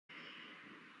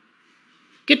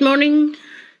Good morning.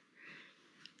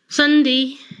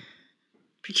 Sunday.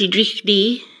 Pretty dreich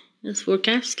day, this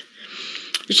forecast.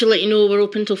 Just to let you know, we're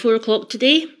open till 4 o'clock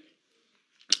today.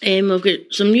 We've got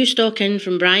some new stock in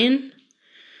from Brian,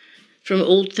 from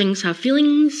Old Things Have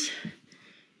Feelings,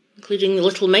 including the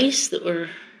little mice that were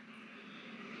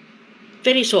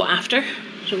very sought after,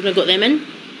 so we've got them in.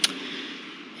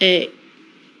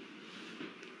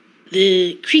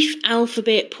 The Crieff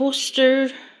alphabet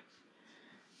poster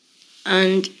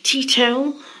and tea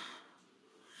towel.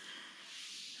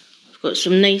 We've got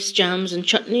some nice jams and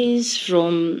chutneys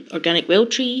from Organic Well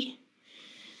Tree.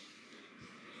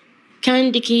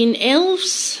 Candy cane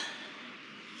elves.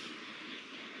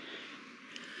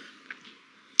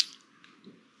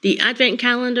 The advent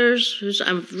calendars,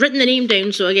 I've written the name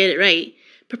down so I get it right.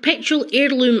 Perpetual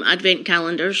heirloom advent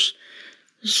calendars.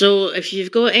 So if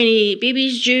you've got any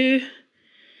babies due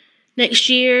next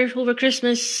year over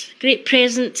Christmas, great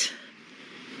present.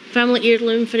 Family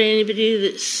heirloom for anybody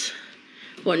that's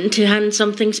wanting to hand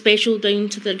something special down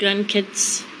to their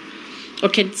grandkids or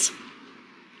kids.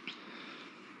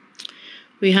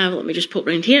 We have, let me just pop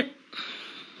round here.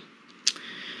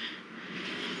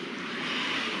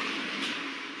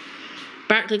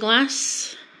 Barclay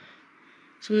glass,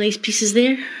 some nice pieces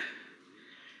there.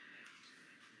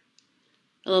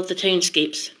 I love the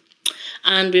townscapes.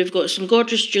 And we've got some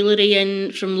gorgeous jewellery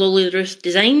in from Lolly Ruth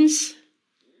Designs.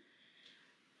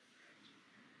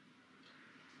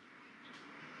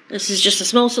 This is just a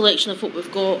small selection of what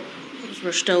we've got, because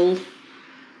we're still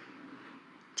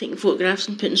taking photographs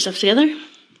and putting stuff together.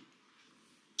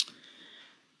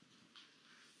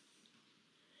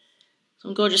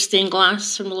 Some gorgeous stained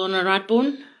glass from Lorna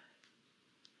Radbone.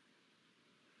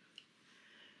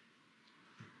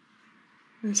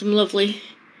 And some lovely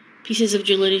pieces of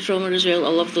jewellery from her as well. I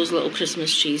love those little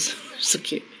Christmas trees. So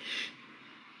cute.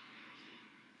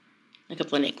 A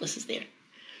couple of necklaces there.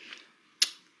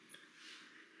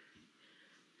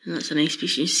 And that's a nice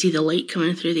piece. You see the light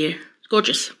coming through there. It's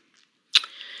gorgeous.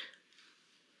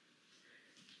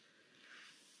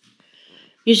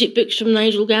 Music books from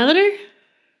Nigel Gatherer.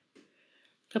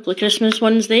 A couple of Christmas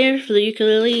ones there for the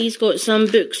ukulele. He's got some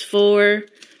books for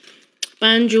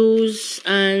banjos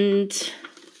and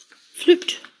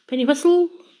flute. Penny whistle.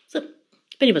 Is it?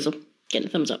 Penny whistle. Getting a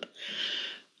thumbs up.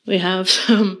 We have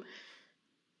some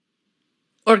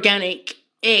organic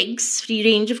eggs, free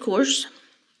range of course.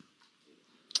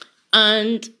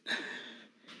 And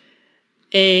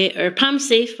our Palm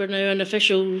Safe, we're now an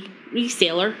official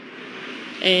reseller.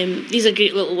 These are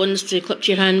great little ones to clip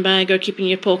to your handbag or keep in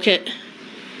your pocket.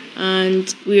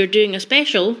 And we are doing a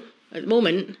special at the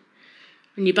moment.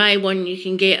 When you buy one, you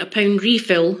can get a £1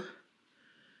 refill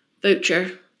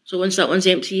voucher. So once that one's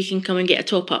empty, you can come and get a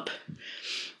top up.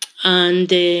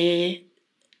 And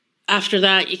after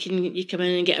that, you come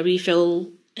in and get a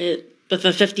refill with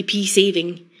a 50p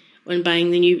saving when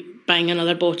buying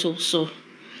another bottle. So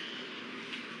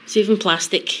saving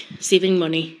plastic, saving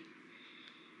money.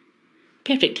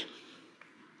 Perfect.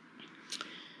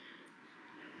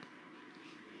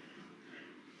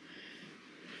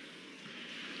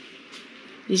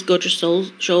 These gorgeous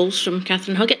shawls from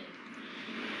Catherine Huggett.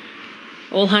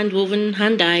 All hand woven,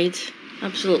 hand dyed.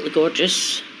 Absolutely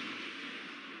gorgeous.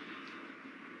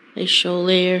 Nice shawl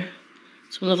there.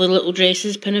 Some lovely little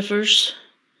dresses, pinafores.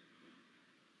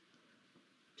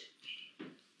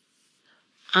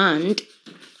 And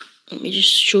let me just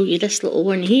show you this little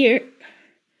one here.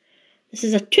 This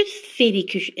is a tooth fairy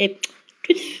cushion,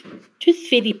 tooth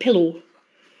fairy pillow.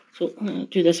 So I'm going to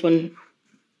do this one.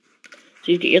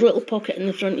 So you've got your little pocket in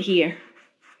the front here,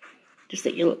 just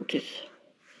like your little tooth.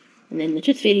 And then the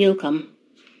tooth fairy will come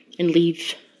and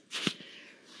leave.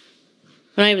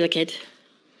 When I was a kid,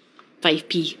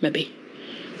 5p maybe.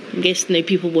 I'm guessing now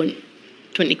people want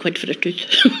 20 quid for a tooth.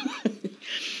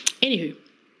 Anywho.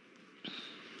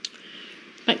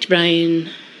 Back to Brian,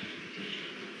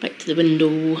 back to the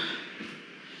window.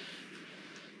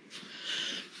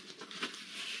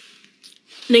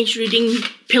 Nice reading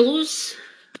pillows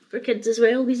for kids as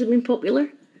well. These have been popular.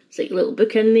 It's like a little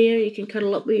book in there. You can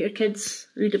cuddle up with your kids,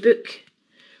 read a book.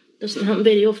 Doesn't happen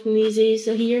very often these days,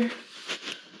 I hear.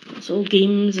 It's all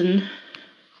games and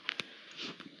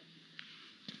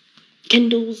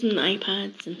Kindles and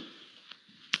iPads. And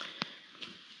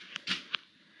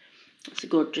it's a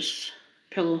gorgeous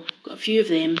pillow. Got a few of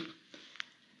them.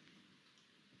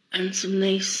 And some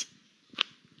nice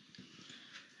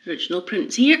original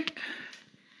prints here.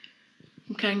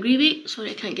 From Crieff.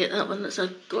 Sorry I can't get that one. That's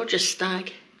a gorgeous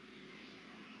stag.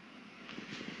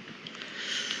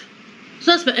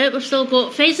 So that's about it. We've still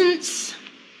got pheasants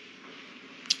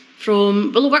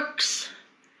from Willowworks.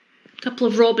 A couple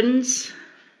of robins.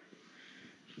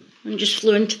 and just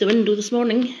flew into the window this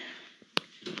morning.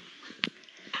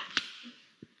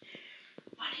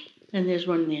 Bunny. And there's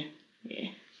one there.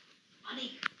 Yeah.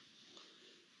 Bunny.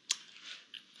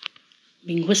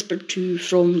 Being whispered to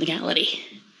from the gallery.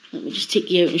 Let me just take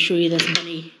you out and show you this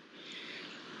bunny.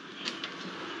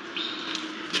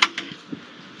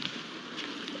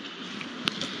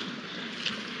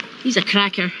 He's a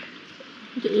cracker.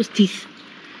 Look at those teeth.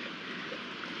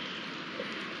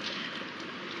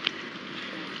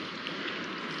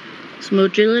 Some more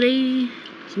jewellery.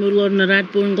 Some more Lorna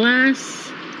Radbourne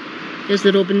glass. There's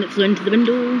the robin that flew into the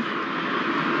window.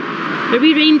 The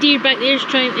wee reindeer back there is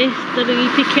trying to have a wee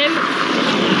peek out.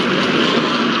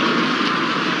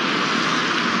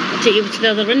 I'll take you over to the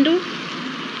other window.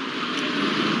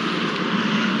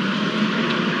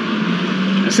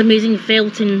 That's amazing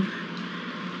felting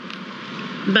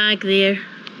bag there,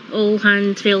 all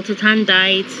hand felted, hand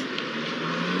dyed.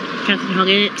 Catherine hung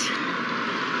it.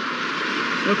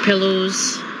 More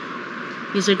pillows.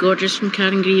 These are gorgeous from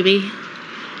Karen Greavy.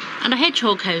 And a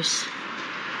hedgehog house.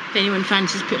 If anyone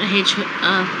fancies putting a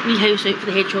wee house out for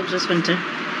the hedgehogs this winter.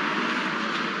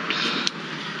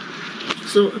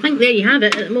 So I think there you have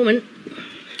it at the moment.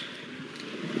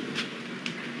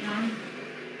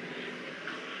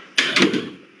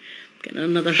 Getting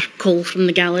another call from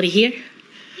the gallery here.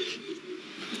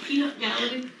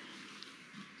 Gallery.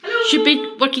 Hello. Should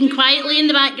be working quietly in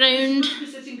the background. I'm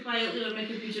sitting quietly on my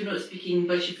computer not speaking,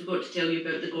 but she forgot to tell you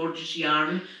about the gorgeous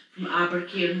yarn from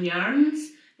Abercairn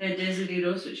Yarns. Desiree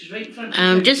Ross, which is right in front of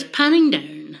I'm just panning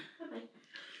down. Bye-bye.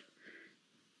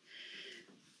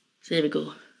 So there we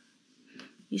go.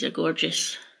 These are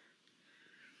gorgeous.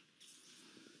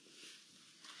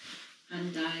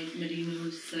 Hand-dyed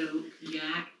merino silk,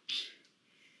 yak,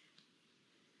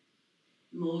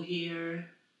 mohair.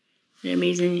 They're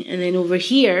amazing. And then over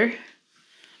here,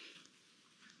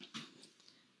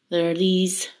 there are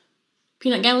these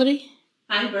peanut gallery.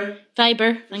 Fibre.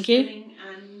 Fibre, thank you. Spinning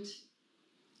and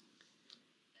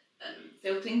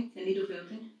felting, the needle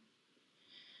felting.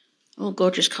 Oh,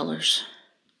 gorgeous colours.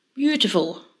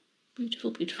 Beautiful.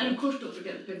 Beautiful, beautiful. And of course, don't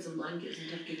forget the pigs and blankets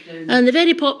and turkey crowns. And the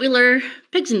very popular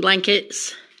pigs and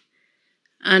blankets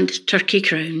and turkey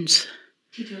crowns.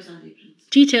 Tea towels and aprons.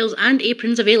 Tea towels and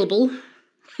aprons available.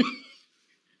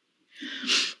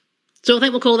 So I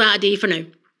think we'll call that a day for now.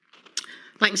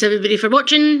 Thanks everybody for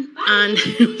watching. Bye. And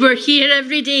we're here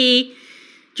every day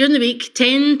during the week,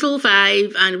 10 till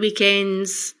 5, and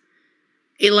weekends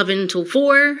 11 till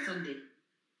 4. Sunday.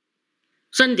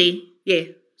 Sunday, yeah,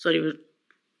 sorry,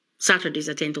 Saturdays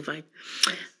are 10 till 5.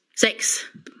 6.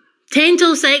 10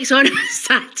 till 6 on a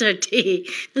Saturday.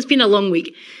 It's been a long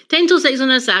week. 10 till 6 on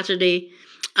a Saturday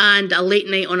and a late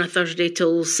night on a Thursday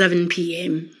till 7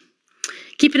 p.m.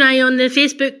 Keep an eye on the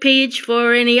Facebook page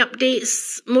for any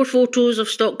updates, more photos of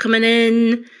stock coming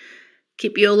in.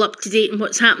 Keep you all up to date on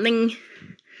what's happening.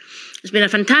 It's been a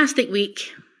fantastic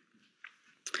week.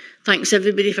 Thanks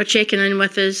everybody for checking in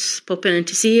with us, popping in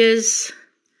to see us.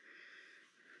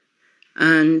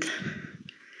 And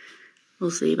we'll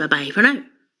say bye-bye for now.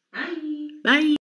 Bye. Bye.